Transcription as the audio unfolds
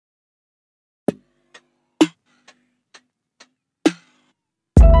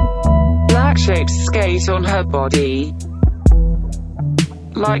shapes skate on her body,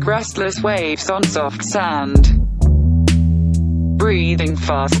 like restless waves on soft sand. Breathing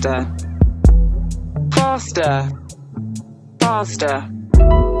faster, faster, faster.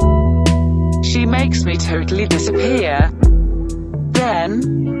 She makes me totally disappear.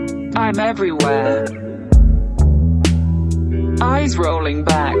 Then, I'm everywhere. Eyes rolling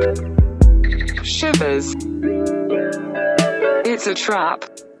back. Shivers. It's a trap.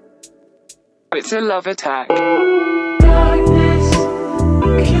 It's a love attack. Darkness,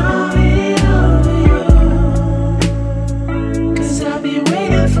 coming over you. 'Cause I've been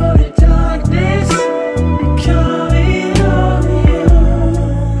waiting for the darkness coming over you.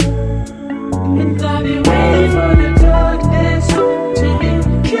 And I've been waiting for the darkness to be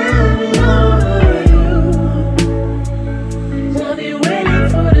coming over you. I've been waiting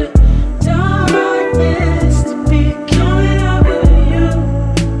for the darkness to be coming over you.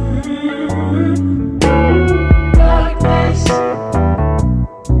 Darkness.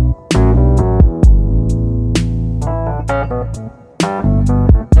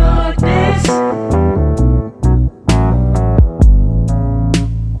 Darkness.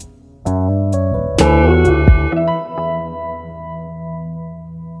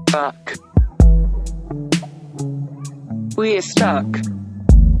 Fuck. We are stuck,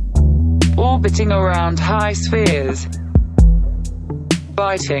 orbiting around high spheres,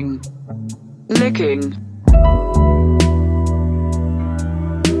 biting, licking.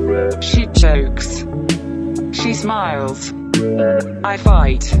 She chokes. She smiles. I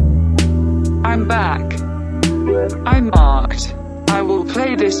fight. I'm back. I'm marked. I will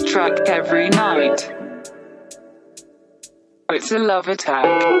play this track every night. It's a love attack.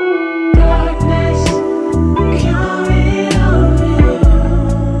 Darkness, coming over you.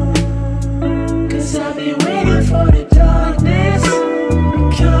 'Cause I've been waiting for the darkness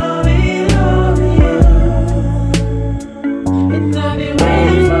coming over you. And I've been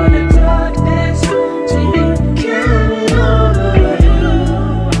waiting for the darkness to be coming over you.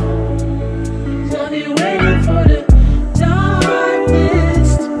 I've been waiting for the darkness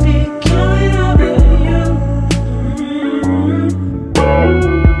to be coming over you.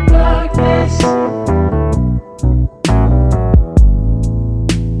 Darkness.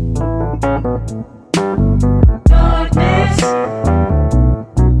 Darkness.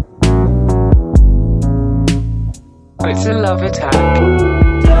 It's a love attack.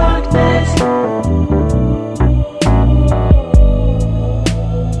 Darkness.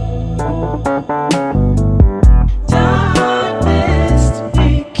 Darkness to be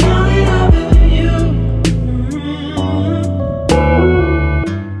coming over you.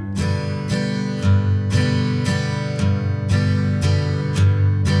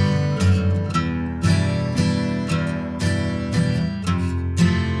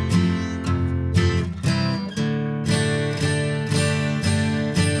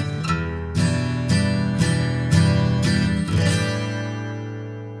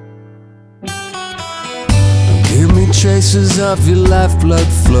 Give me traces of your lifeblood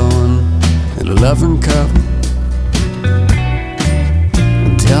flowing in a loving cup.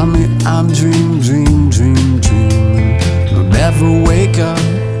 And tell me I'm dreaming. I'll never wake up.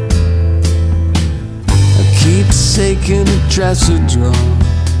 I keep taking a dresser drawer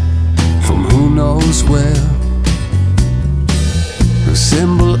from who knows where. A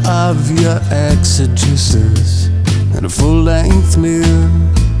symbol of your exegesis and a full-length mirror.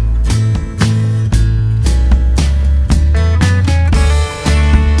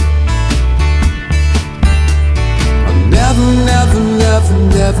 Never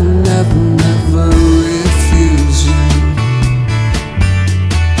refuse you.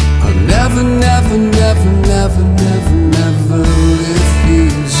 I'll never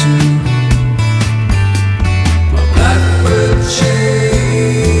refuse you. My blackbird chain,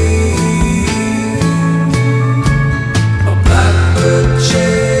 my blackbird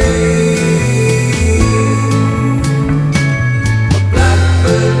chain,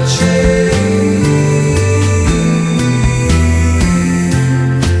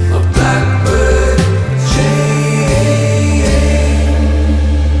 my blackbird chain.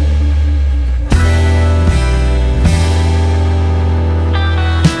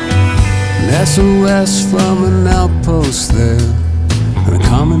 SOS from an outpost there, and I'm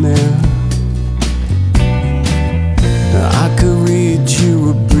coming in. Now I could read you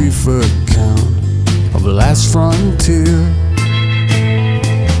a brief account of the last frontier.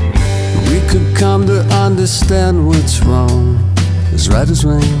 We could come to understand what's wrong, as right as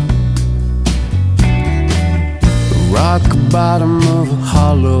rain. The rock bottom of a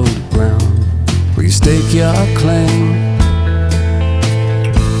hollow ground, where you stake your claim.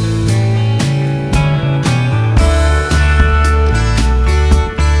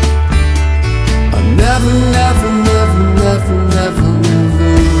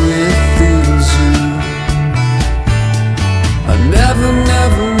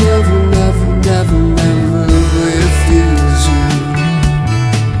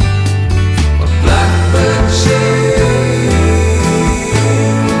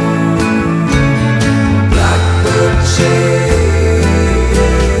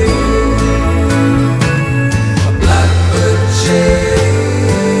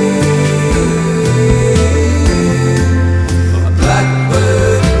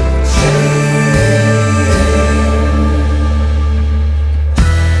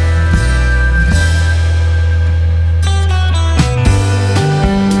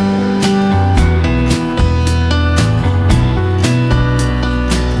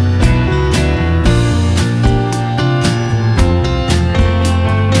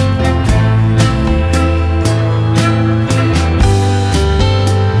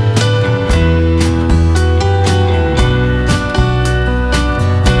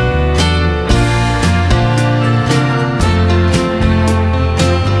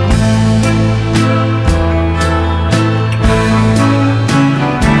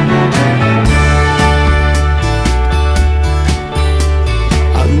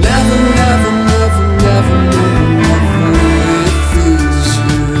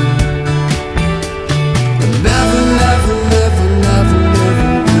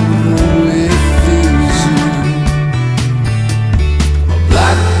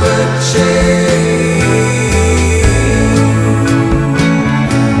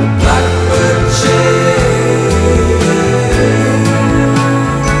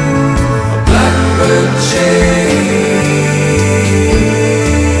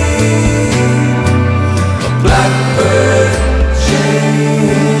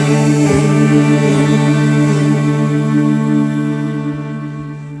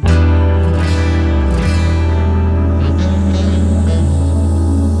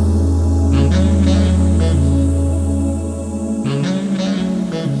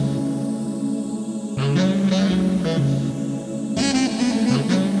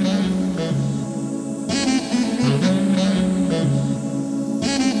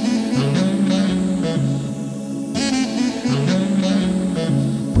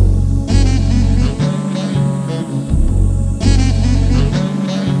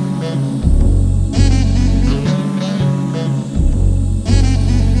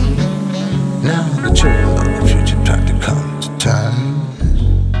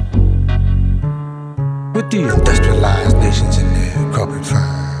 De-industrialized nations in their corporate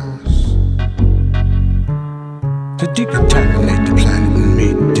firms to decontaminate the planet and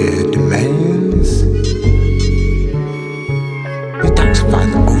meet their demands. Detoxify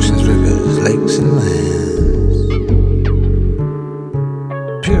the oceans, rivers, lakes, and lands.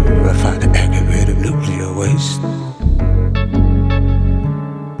 Purify the aggregate of nuclear waste.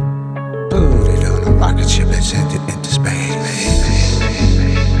 Put it on a rocket ship and send it into space.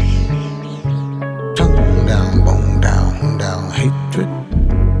 Tongue down, bone down, hatred.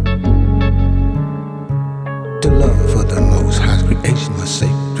 The love for the Most High's creation was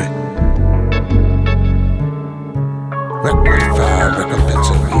sacred. Rectify, recompense,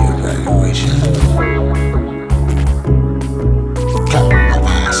 and reevaluation.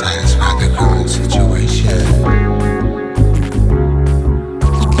 Clarify, satisfy the current situation.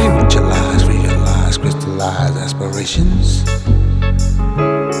 Spiritualize, realize, crystallize aspirations.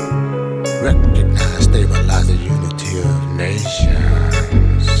 Recognize, stabilize the unity of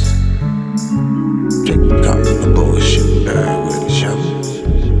nations. Drink up the bullshit bag with a shovel.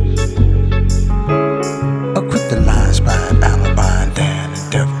 Acquit the lies by an alibi and Dan the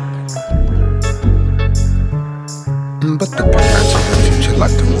devil. But the parents of the future,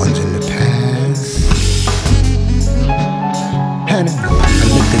 like the ones in the past, had an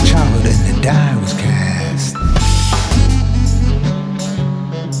apocalyptic childhood and the die was cast.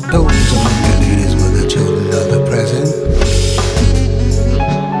 Those among the leaders were the children of the present,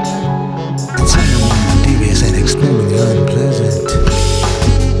 and some of them were devious and extremely unpleasant.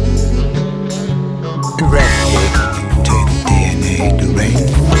 Eradicate, mutate DNA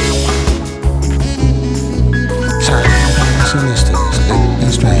deranged. Silent, sinister, slick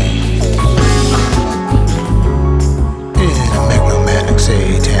and strange. In a megalomantic,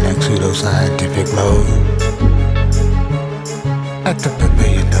 satanic, pseudoscientific mode. At the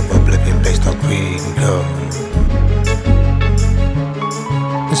pavilion of oblivion based on creed and code.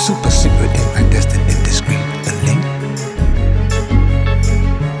 The super secret and clandestine indiscreet elite.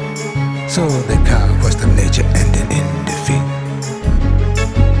 So they conquest of nature ending in defeat.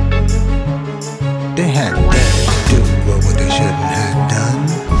 They had dared to do what they shouldn't have done.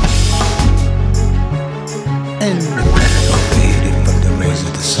 And the planet overheated from the rays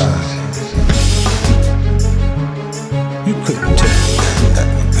of the sun. You couldn't tell them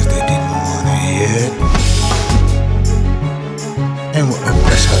nothing because they didn't want to hear it. And were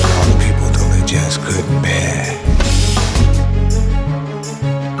oppressing all the people till they just couldn't bear.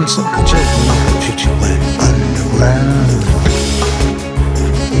 And so the children of the future went underground.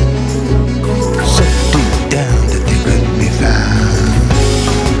 So deep down that they couldn't be found.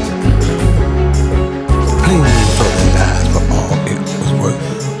 Clinging for their lives for all it was worth.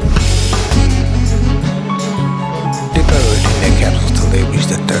 They buried in their capsules till they reached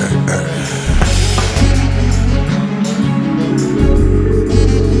the third earth.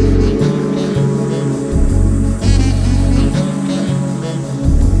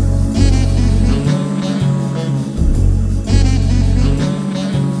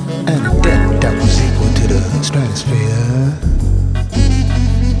 And a death that was equal to the stratosphere.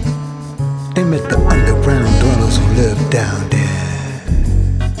 They met the underground dwellers who lived down there.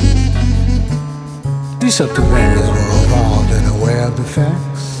 These subterraneans were evolved and aware of the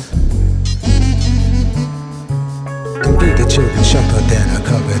facts. And gave the children shelter and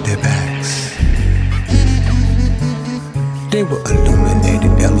covered their backs. They were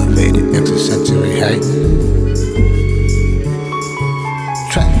illuminated, elevated, extrasensory heightened.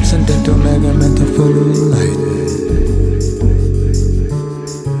 Transcendental, mega mental, fully enlightened.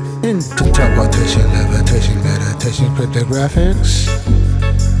 Into teleportation, levitation, meditation, cryptographics.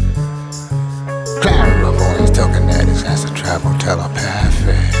 Clairvoyance, telekinetics, astral travel,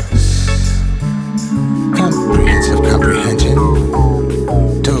 telepathics. Comprehensive comprehension.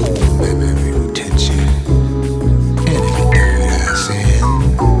 Total memory retention. Enemy third eye sin.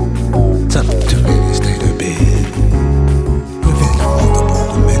 Subterranean state of being. Within a multiple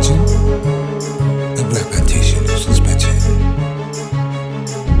dimension. The gravitational suspension.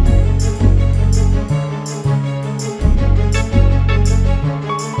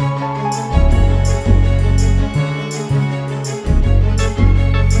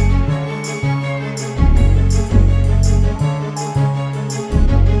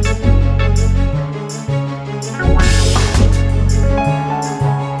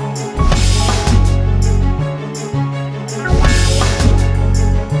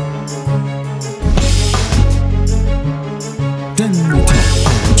 Then we taught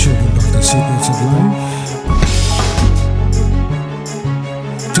all the children about the secrets of life.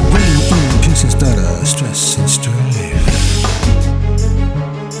 To bring in peace instead of stress and strife.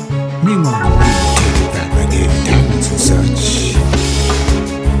 Meanwhile, the meditative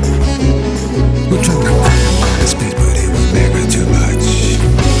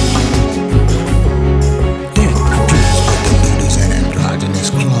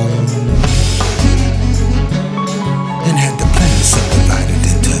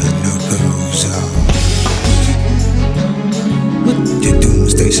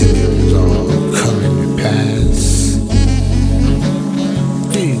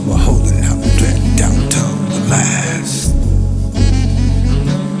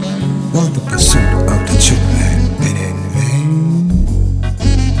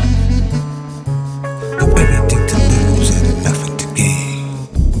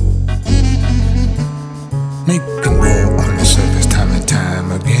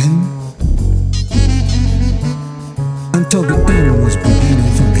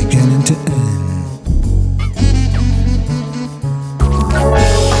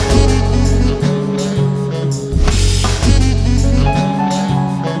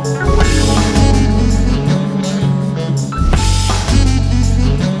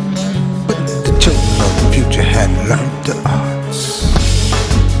learned the arts.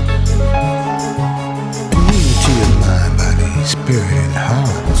 And unity of mind, body, spirit, and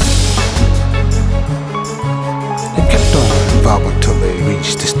hearts. They kept on evolving till they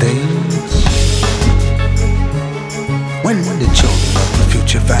reached the stage when the children of the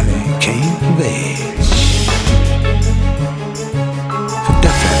future finally came of age. For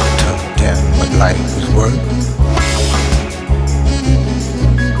definite told them what life was worth,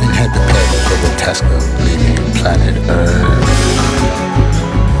 and had the pleasure for the task of leaving planet Earth.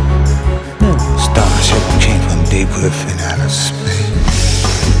 Starship came from deep within outer space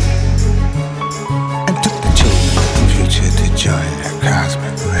and took the children of the future to join their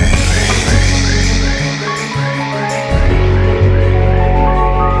cosmic ray.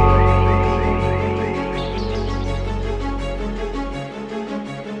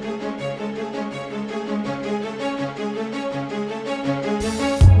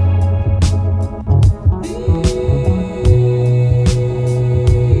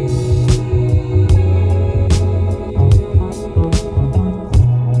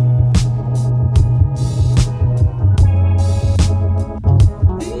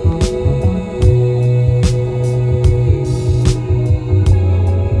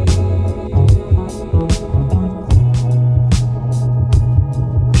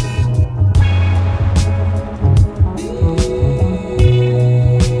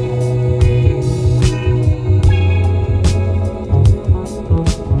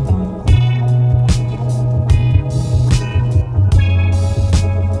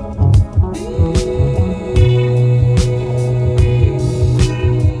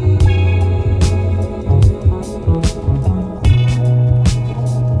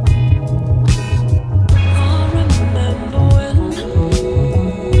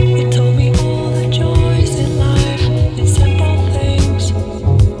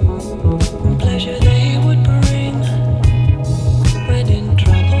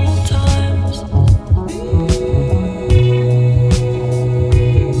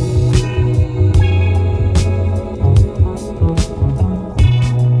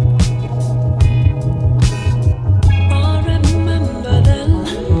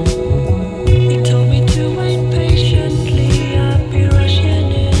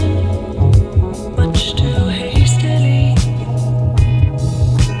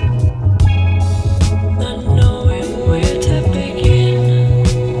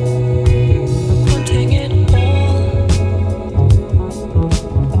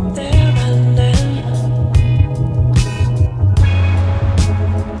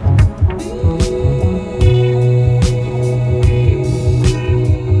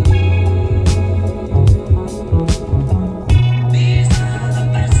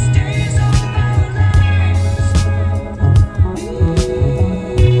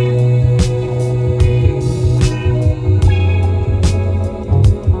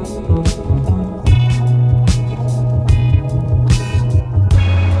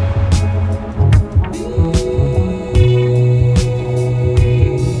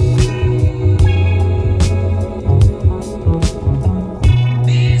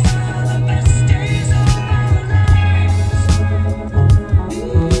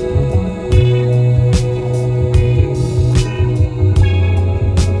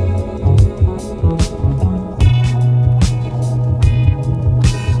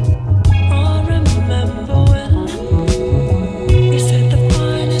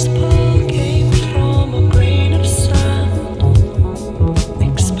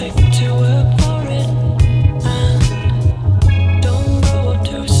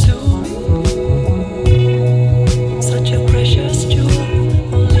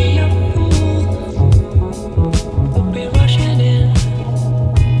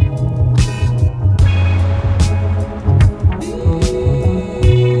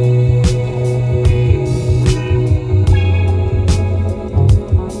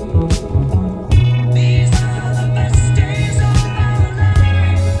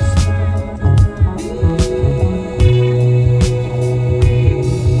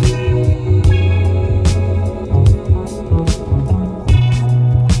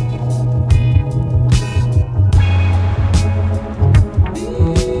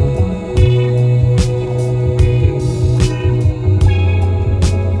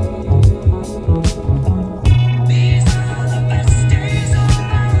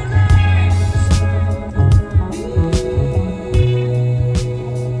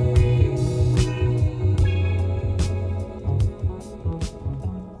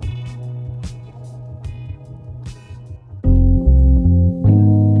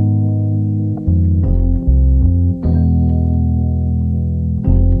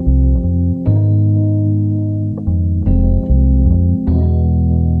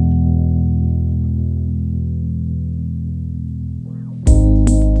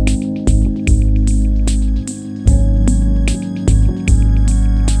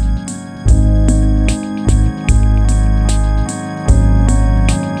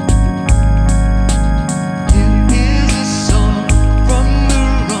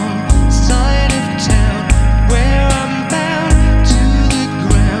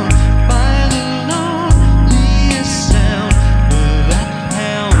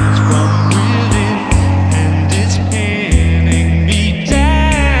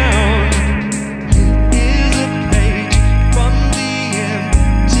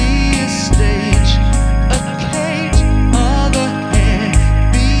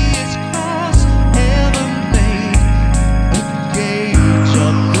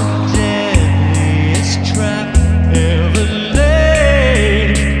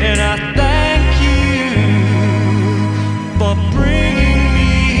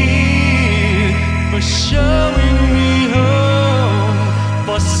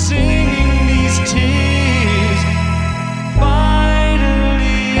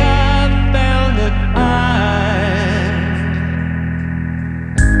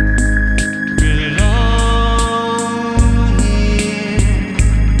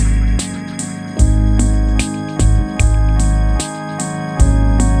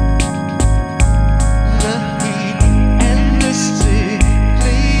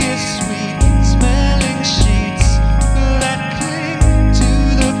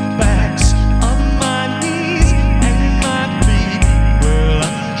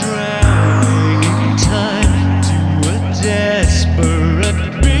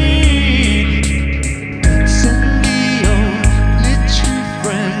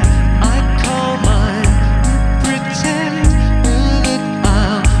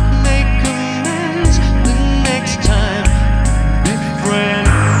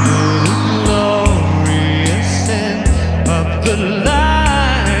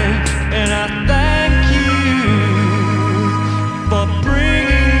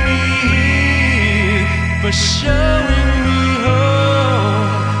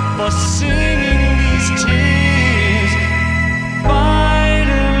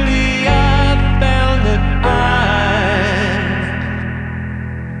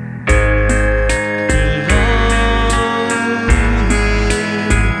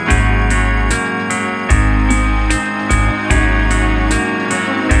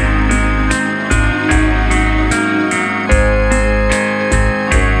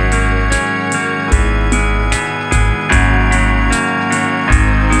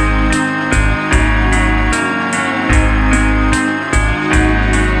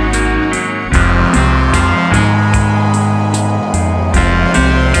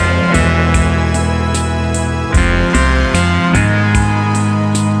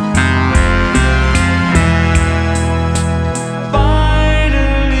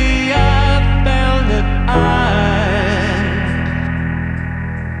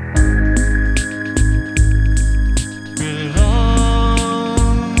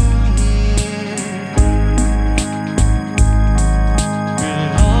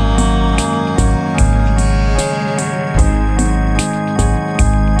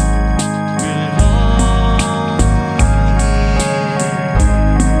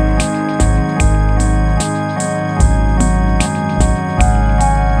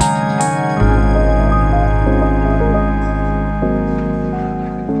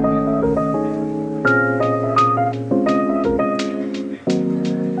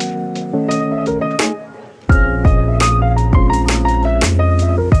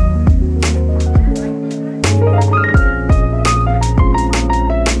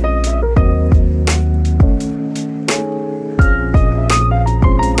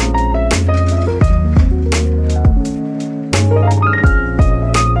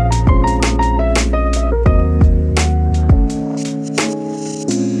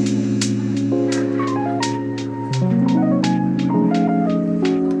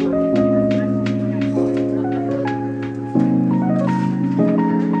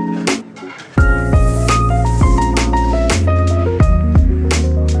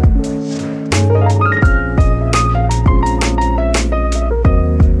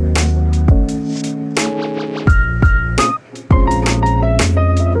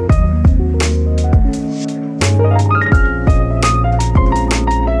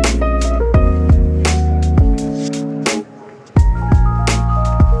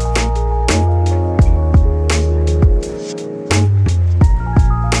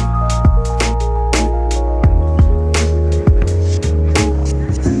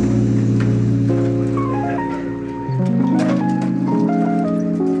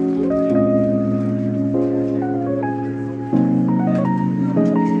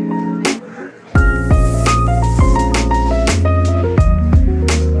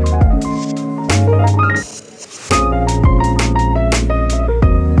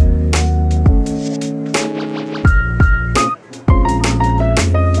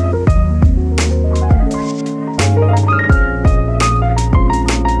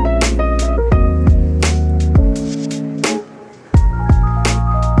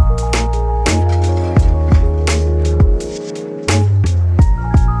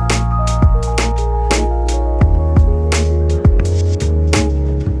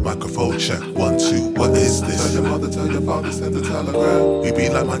 Microphone check, 1, 2, what is this? Tell your mother, tell your father, send a telegram. We be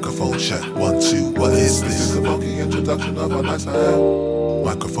like microphone check, 1, 2, what is This is this? a funky introduction of how nice I am.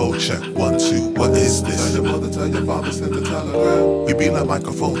 Microphone check, 1, 2, what is Tell this? your mother, tell your father, send a telegram. We be like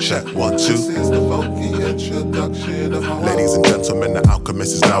microphone check, 1, This 2. is the funky introduction of how Ladies and gentlemen, the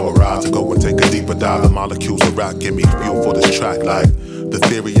alchemist is now arrived to go and take a deeper dive. The molecules of rap give me fuel for this track like the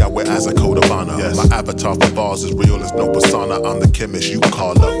theory I wear as a code of honor. Yes. My avatar for bars is real as no persona. I'm the chemist you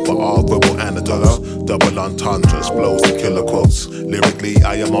call up for all verbal antidotes. Double entendres, flows and killer quotes. Lyrically,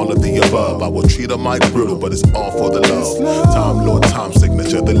 I am all of the above. I will treat a mic brutal, but it's all for the love. Time Lord, time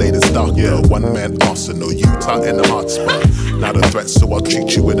signature, the latest doctor. One man arsenal, Utah in the hotspot. Not a threat, so I'll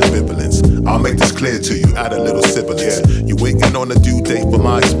treat you with ambivalence. I'll make this clear to you, add a little sibilance. You waiting on a due date for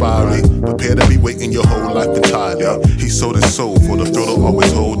my expiry. Prepare to be waiting your whole life entirely. He sold his soul for the thrill to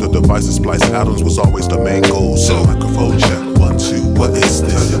always hold. The device to splice atoms was always the main goal. So microphone check, 1, 2, what is Tell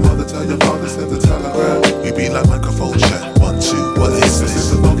this? your mother, tell your father, send a telegram. We be like microphone check, 1, 2, what is This this?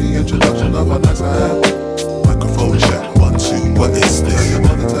 is a funky introduction of how nice I am. Microphone check, 1, 2, what is Tell this? your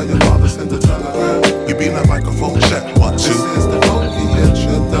mother, tell your father, send a telegram. We be like microphone check, 1, 2. This is the funky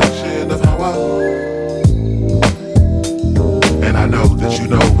introduction of how I. And I know that you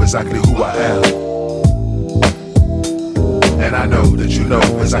know exactly who I am. And I know that you know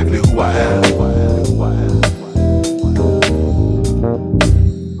exactly who I am.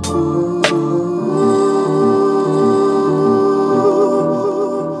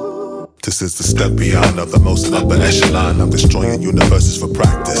 This is the step beyond of the most upper echelon. I'm destroying universes for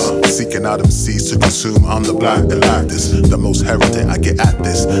practice. Seeking out MCs to consume. I'm the black Galactus. The most heritage I get at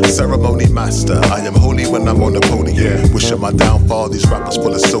this. Ceremony master. I am holy when I'm on the podium. Wishing my downfall. These rappers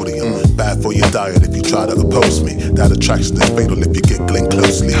full of sodium. Bad for your diet if you try to oppose me. That attraction is fatal if you get glinked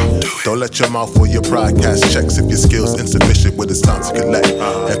closely. Don't let your mouth or your pride cast checks if your skills insufficient when it's time to collect.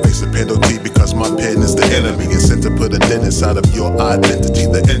 And face a penalty because my pen is the enemy. It's sent to put a dent inside of your identity.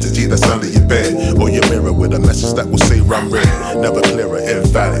 The entity that's under your bed or your mirror with a message that will say run red. Never clearer,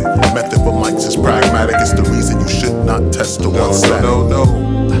 emphatic. Method for mics is pragmatic. It's the reason you should not test the one static. No.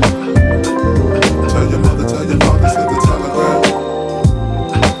 Tell your mother, tell your father, send a telegram.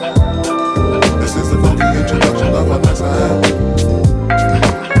 This is the funky introduction of how nice I am.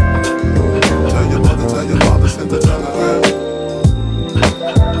 Tell your mother, tell your father, send a telegram.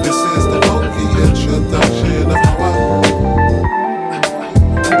 This is the funky introduction of how I.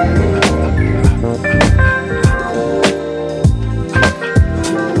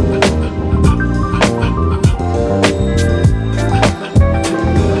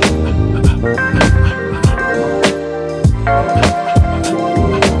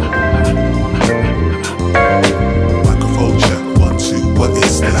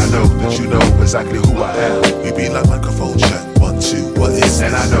 Exactly who I am. We be like microphone check, 1, 2, what is this?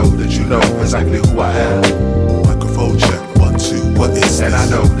 And I know that you know exactly who I am. Microphone check, 1, 2, what is this? And I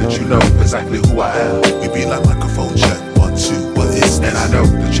know that you know exactly who I am. We be like microphone check, 1, 2, what is this? And I know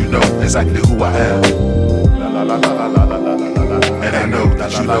that you know exactly who I am. La la la la la la la la la. And I know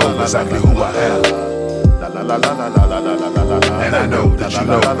that you know exactly who I am. La la la la la la la la la. And I know that you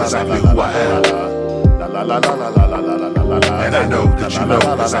know exactly who I am. La la la la la la la la la. And I know that you know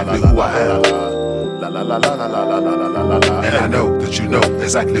exactly who I am. La la la la la la la la. And I know that you know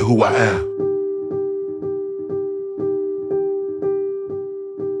exactly who I am.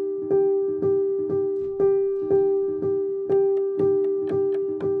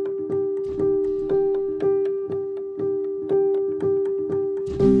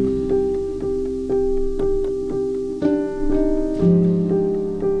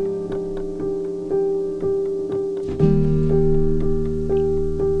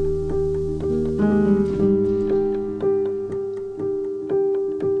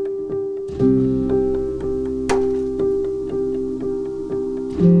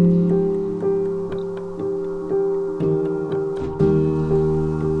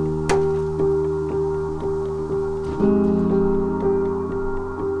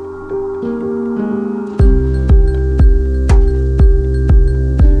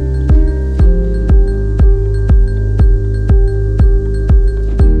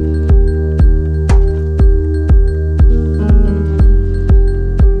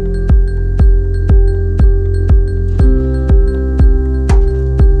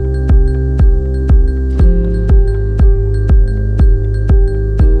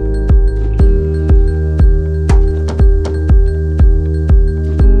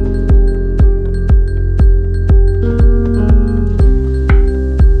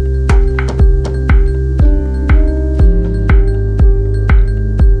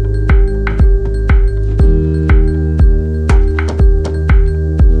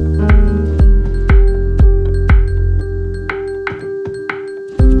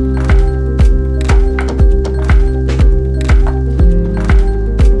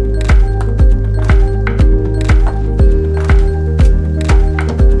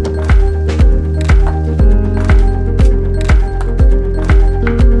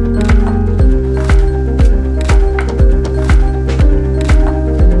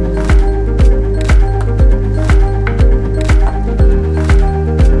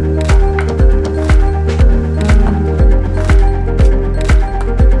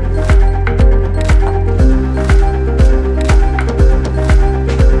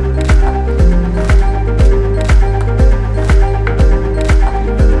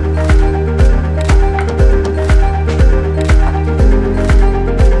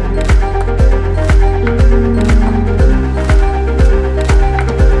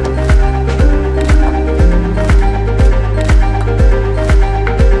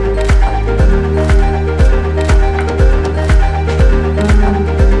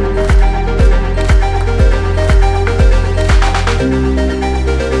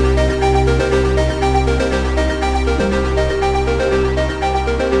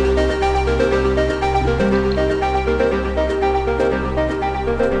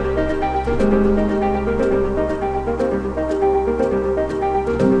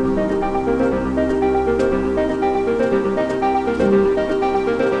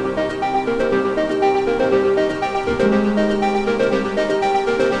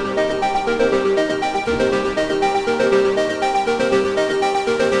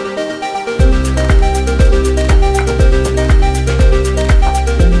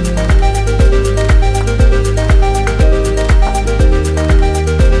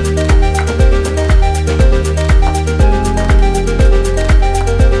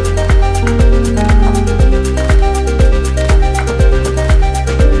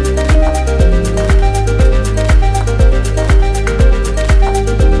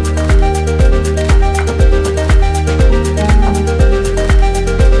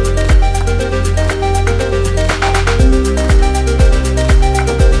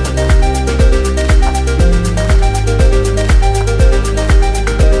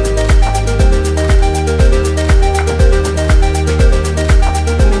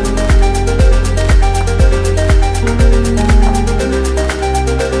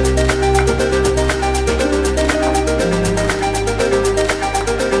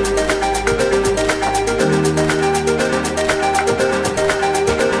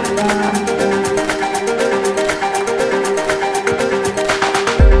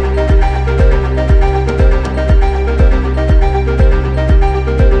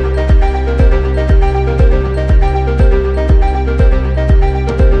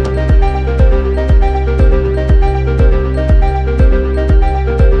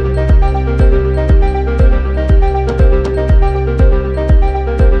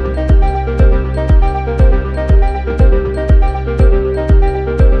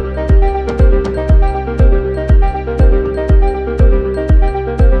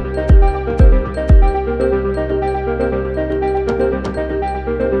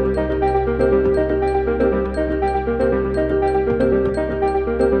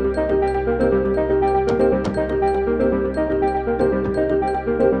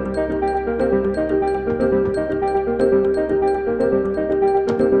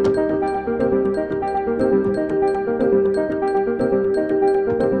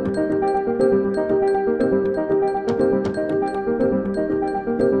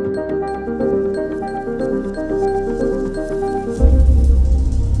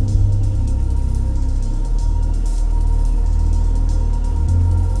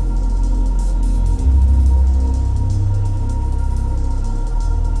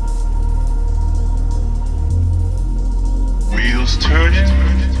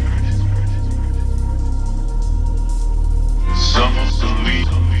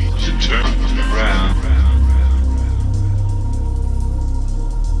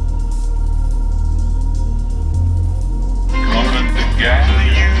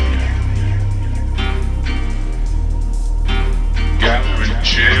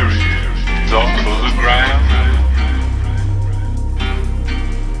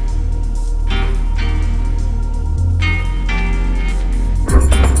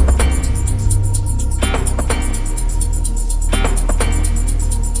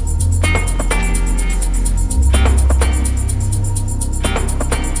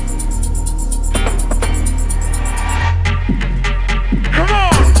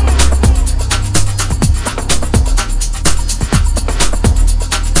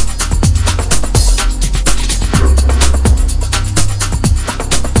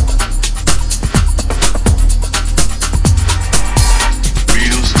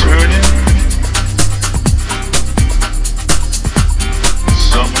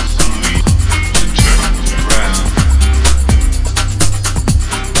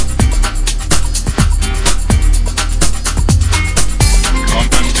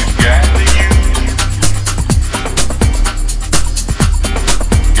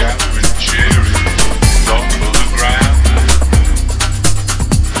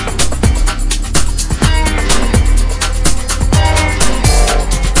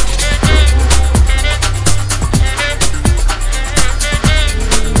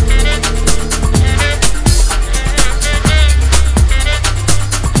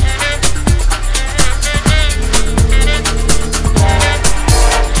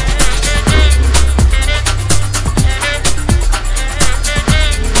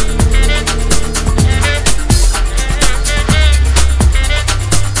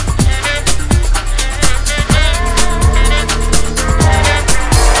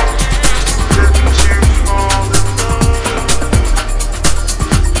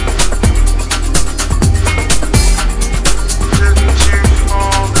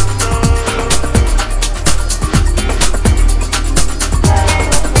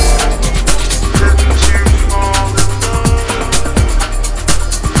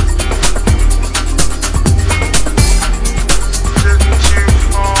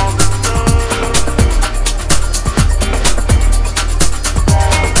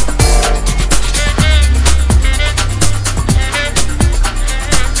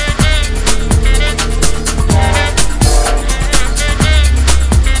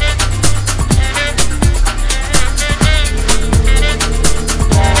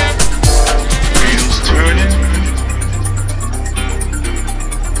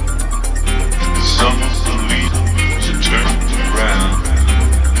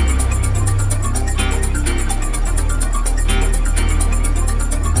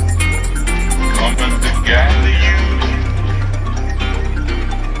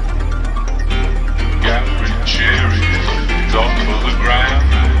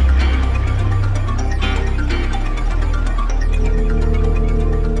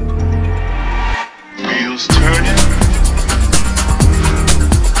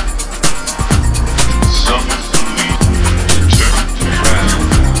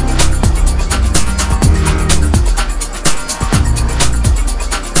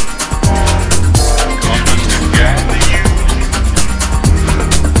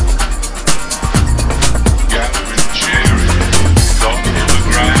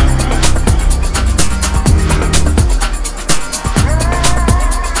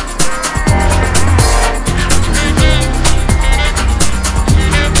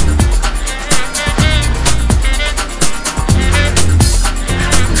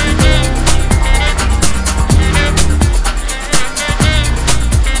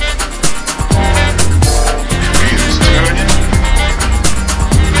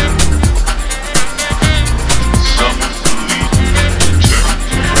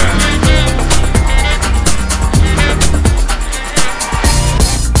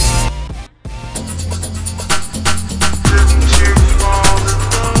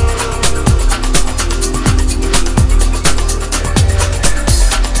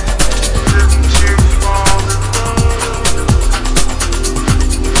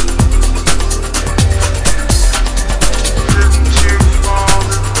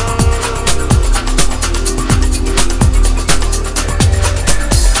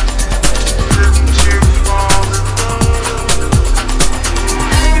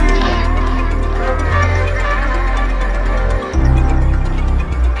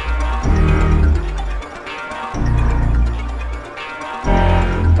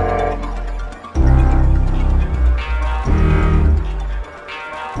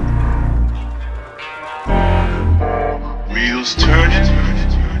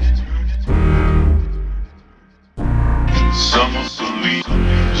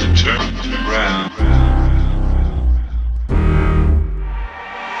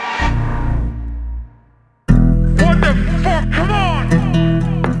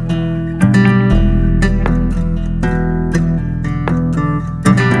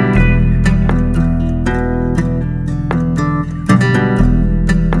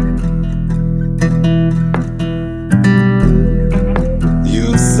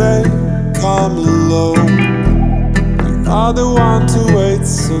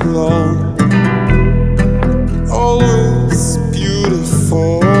 so long. Always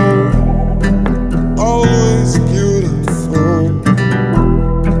beautiful, always beautiful.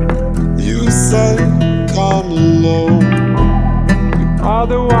 You said come alone. You are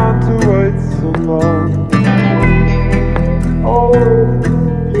the one to wait so long. Always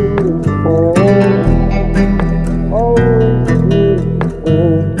beautiful, always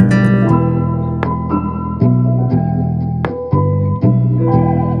beautiful.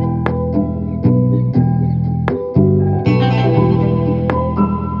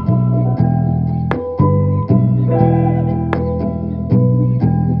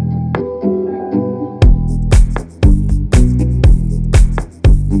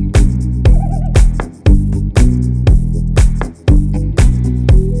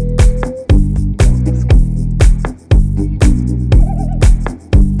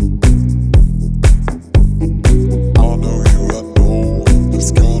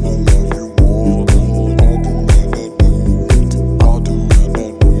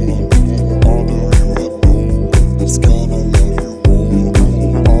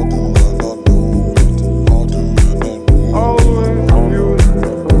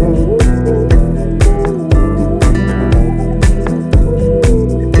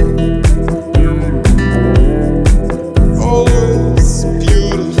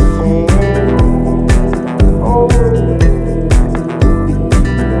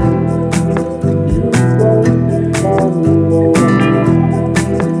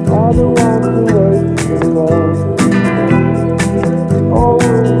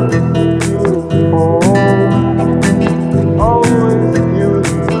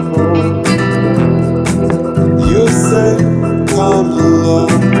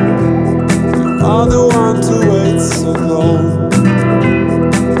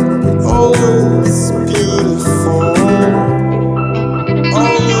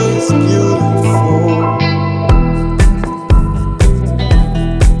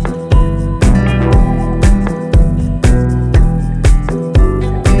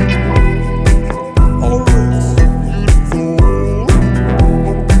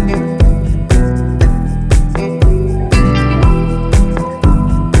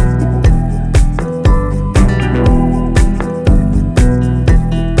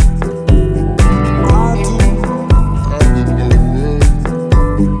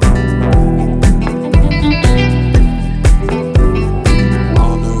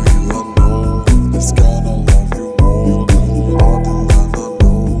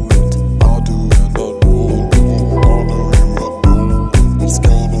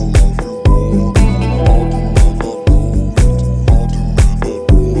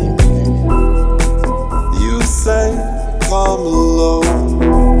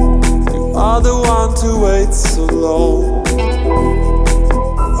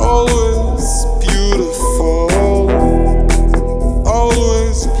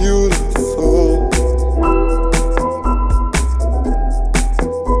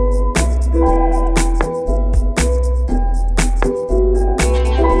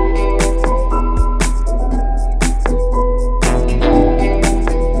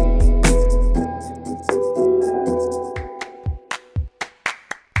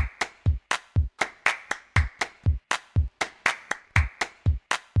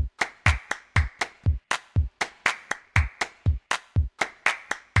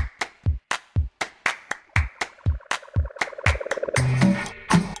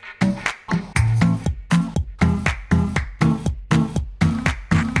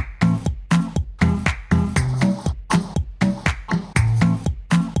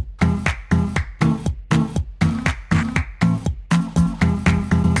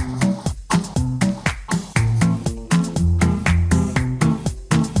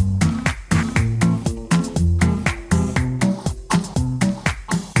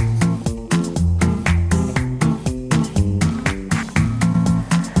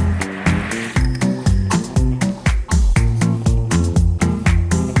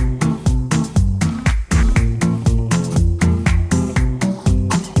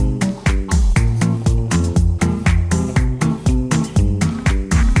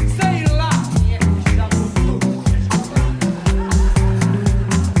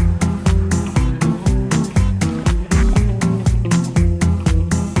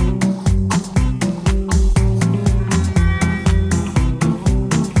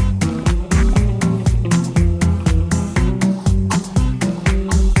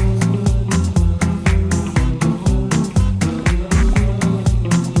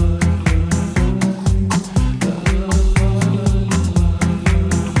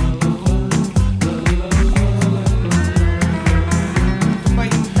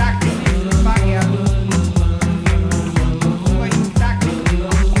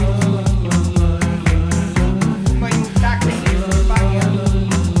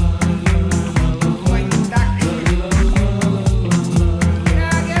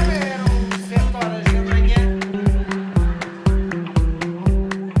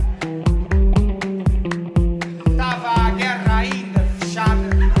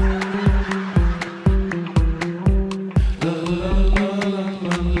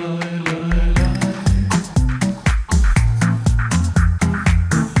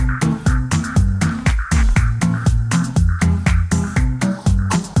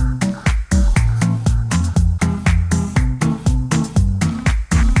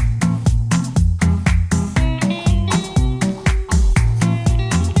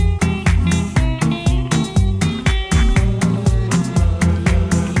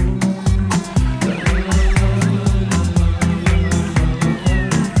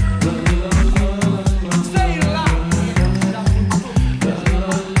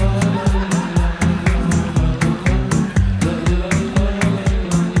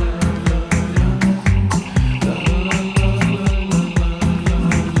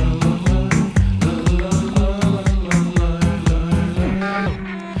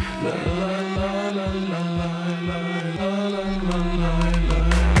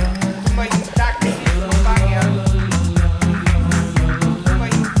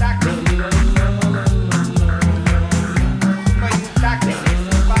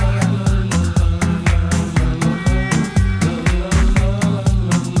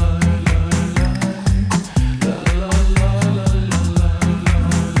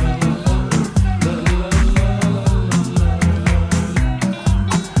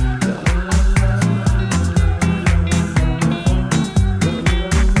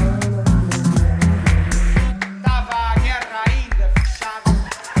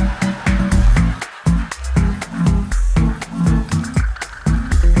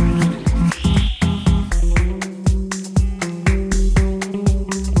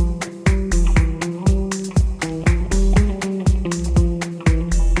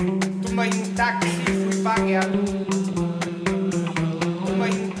 táxi, fui pagar.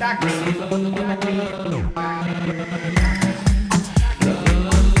 Tomei táxi.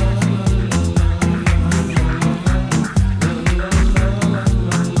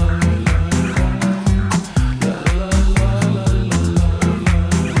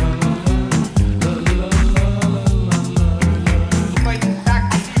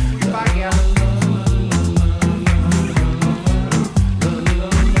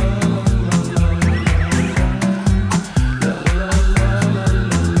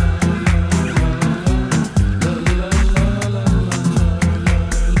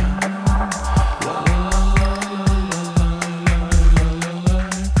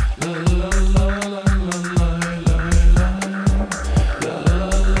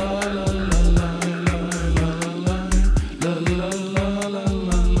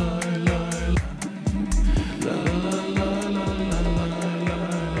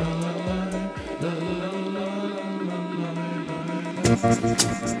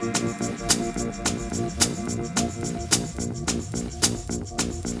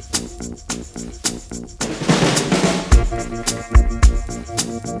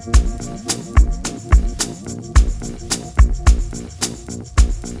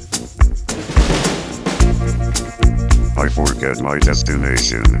 I forget my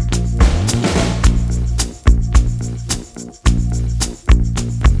destination.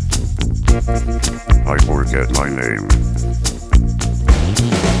 I forget my name.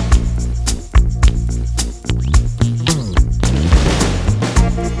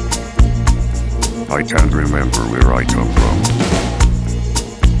 I can't remember where I come from.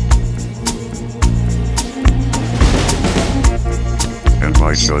 And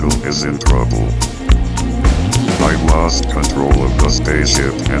my shuttle is in trouble. I've lost control of the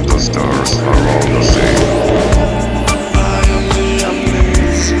spaceship and the stars are all the same.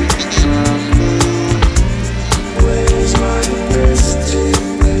 Where's my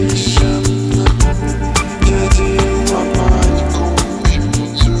destination? Getting my mind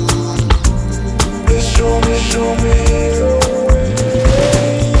computer. Show me the way.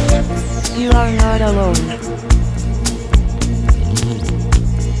 You are not alone.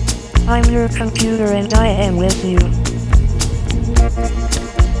 I'm your computer and I am with you.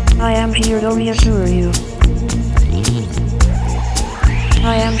 I am here to reassure you.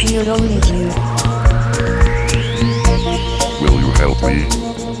 I am here to lead you. Will you help me?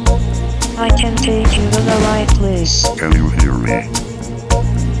 I can take you to the right place. Can you hear me?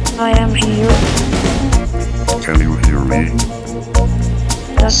 I am here. Can you hear me?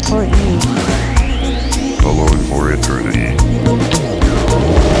 Just for you. Alone for eternity.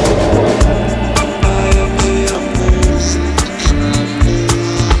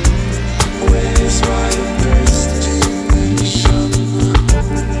 Where's my destination?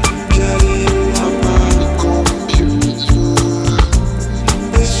 Getting my mind computer.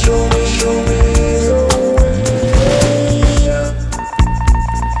 Show me the way.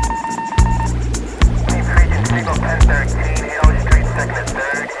 Signal 1013, 80 Street, 2nd and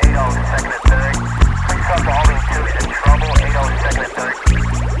 3rd, 80 2nd and 3rd. Please come to Albany 2, he's in trouble, 80 2nd and 3rd.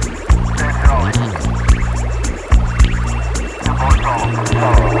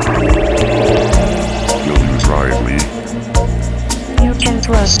 Will you drive me? You can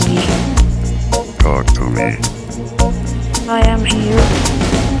trust me. Talk to me. I am here.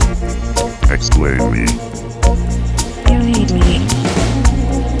 Explain me. You need me.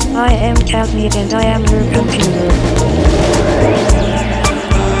 I am Kathy and I am your computer.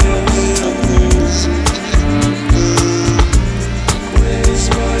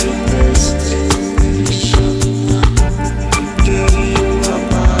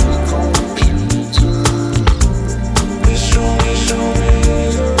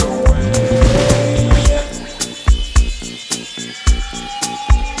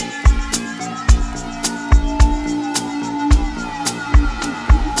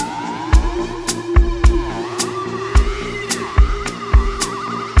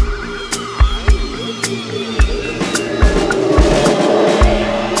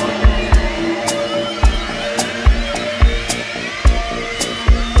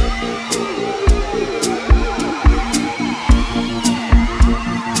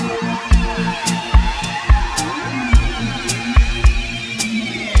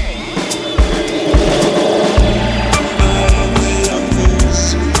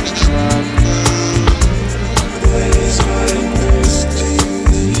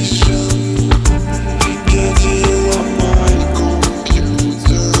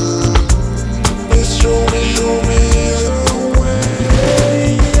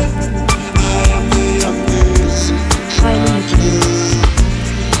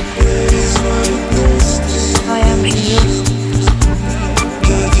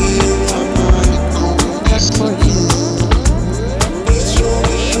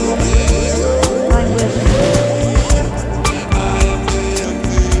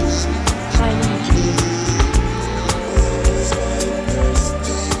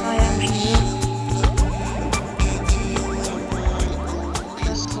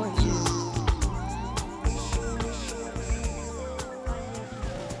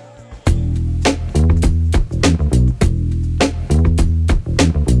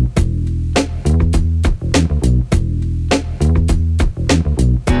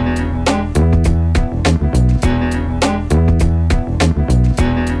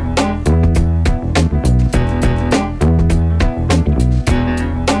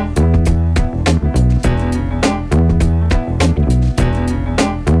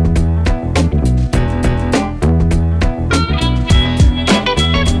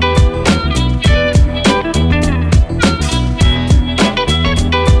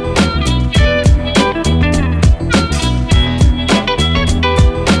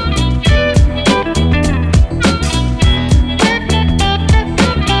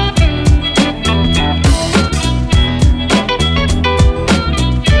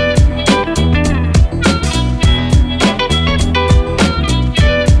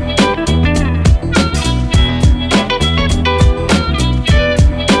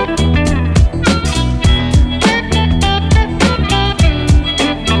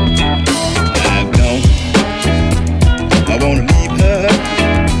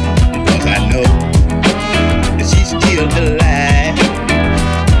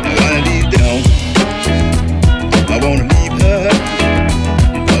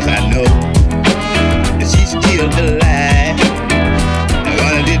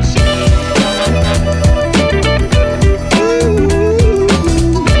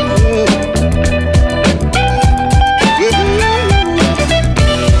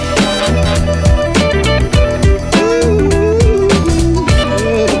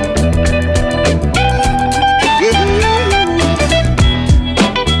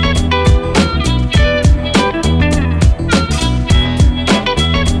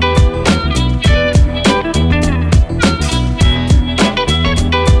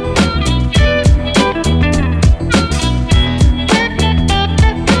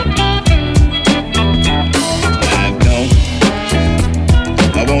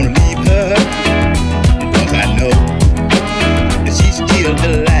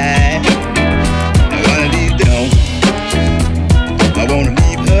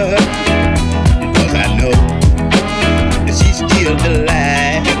 believe her.